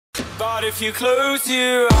But if you close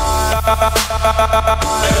your eyes,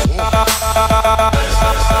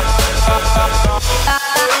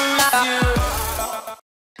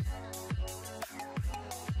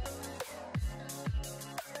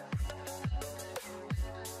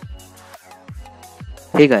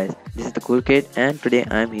 Hey guys, this is the Cool Kid and today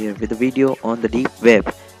I am here with a video on the deep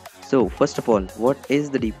web. So first of all, what is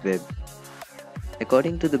the deep web?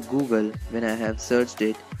 According to the Google, when I have searched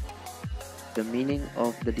it, the meaning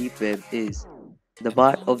of the deep web is the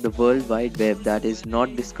part of the World Wide Web that is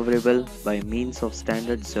not discoverable by means of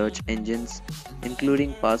standard search engines,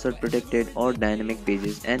 including password protected or dynamic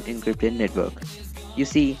pages and encrypted network. You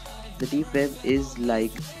see, the deep web is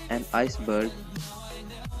like an iceberg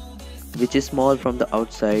which is small from the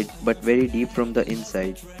outside but very deep from the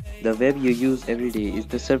inside. The web you use every day is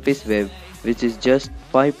the surface web, which is just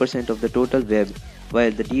 5% of the total web,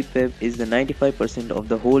 while the deep web is the 95% of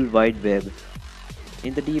the whole wide web.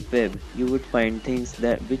 In the deep web, you would find things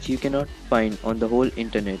that which you cannot find on the whole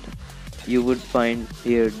internet. You would find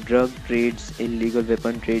here drug trades, illegal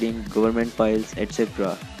weapon trading, government files,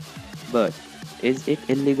 etc. But is it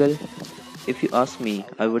illegal? If you ask me,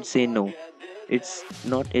 I would say no. It's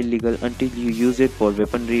not illegal until you use it for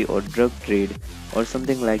weaponry or drug trade or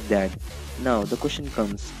something like that. Now the question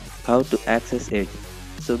comes, how to access it?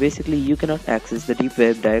 So basically you cannot access the deep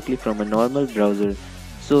web directly from a normal browser,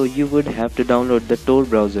 so you would have to download the Tor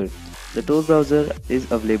browser. The Tor browser is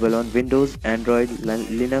available on Windows, Android,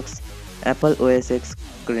 Linux, Apple OS X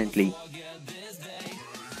currently.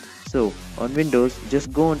 So on Windows,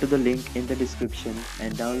 just go onto the link in the description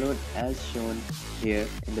and download as shown here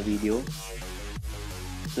in the video.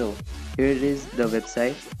 So here it is, the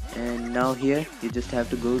website, and now here you just have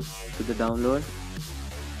to go to the download.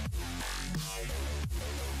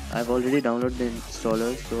 I've already downloaded the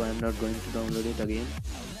installer, so I'm not going to download it again.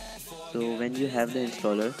 So when you have the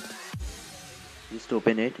installer, just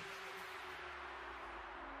open it.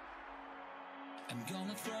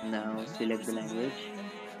 Now select the language.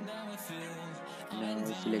 Now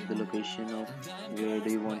select the location of where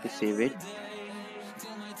do you want to save it.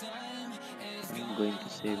 I'm going to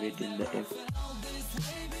save it in the F.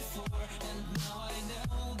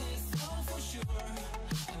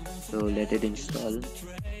 So let it install.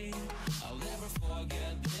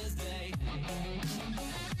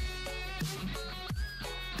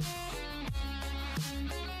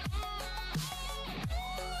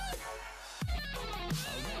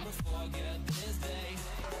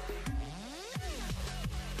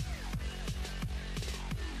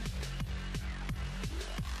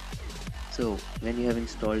 So when you have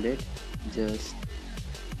installed it, let's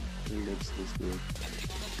just do it.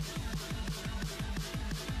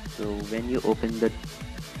 So when you open the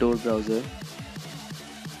Tor browser,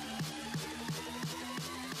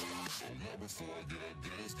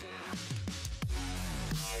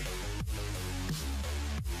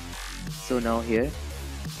 so now here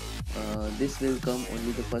this will come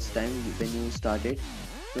only the first time when you start it.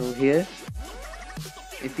 So here,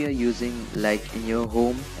 if you are using like in your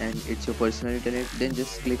home and it's your personal internet, then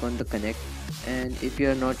just click on the connect. And if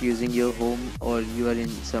you are not using your home or you are in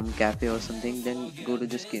some cafe or something, then go to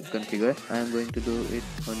just configure. I am going to do it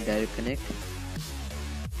on direct connect.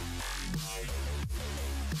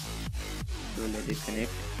 So let it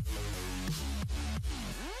connect.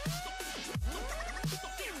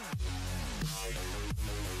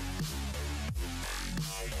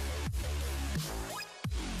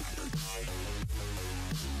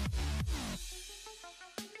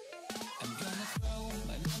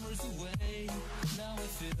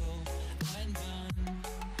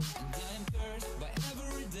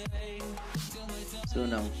 So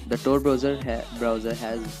now the Tor browser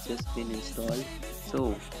has just been installed.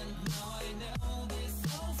 So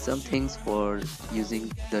some things for using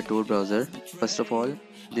the Tor browser. First of all,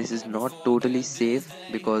 this is not totally safe,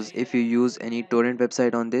 because if you use any torrent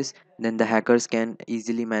website on this, then the hackers can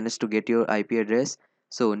easily manage to get your IP address.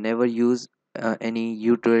 So never use any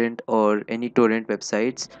uTorrent or any torrent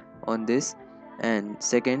websites on this. And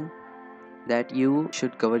second, that you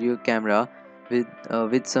should cover your camera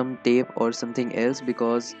with some tape or something else,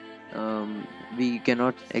 because we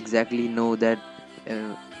cannot exactly know that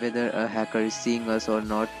whether a hacker is seeing us or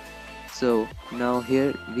not. So now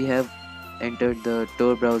here we have entered the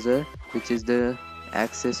Tor browser, which is the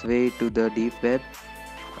access way to the deep web.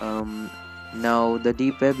 Now the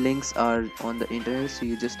deep web links are on the internet, so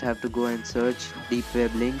you just have to go and search deep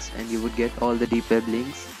web links and you would get all the deep web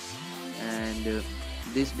links. And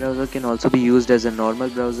this browser can also be used as a normal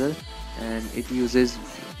browser, and it uses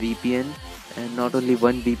VPN, and not only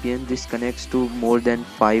one VPN, this connects to more than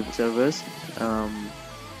 5 servers.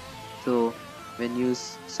 So when you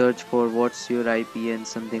search for what's your IP and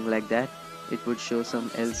something like that, it would show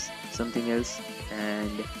something else,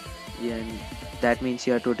 and yeah, and that means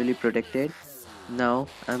you are totally protected. Now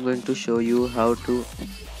I'm going to show you how to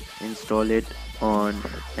install it on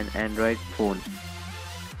an Android phone.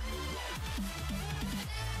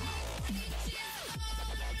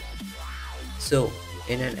 So,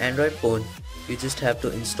 in an Android phone, you just have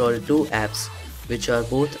to install two apps which are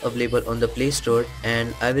both available on the Play Store,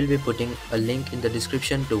 and I will be putting a link in the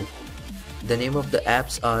description too. The name of the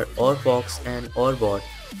apps are OrFox and OrBot.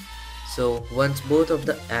 So once both of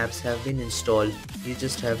the apps have been installed, you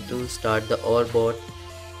just have to start the OrBot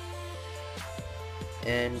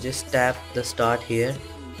and just tap the start here.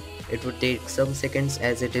 It would take some seconds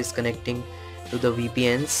as it is connecting to the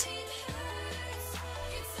VPNs.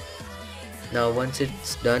 Now once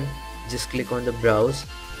it's done, just click on the browse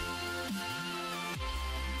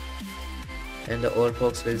and the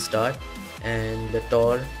OrFox will start, and the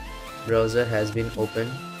Tor browser has been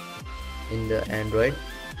opened in the Android.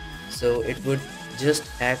 So it would just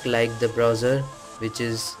act like the browser which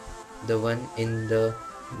is the one in the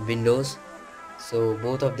Windows. So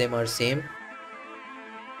both of them are same.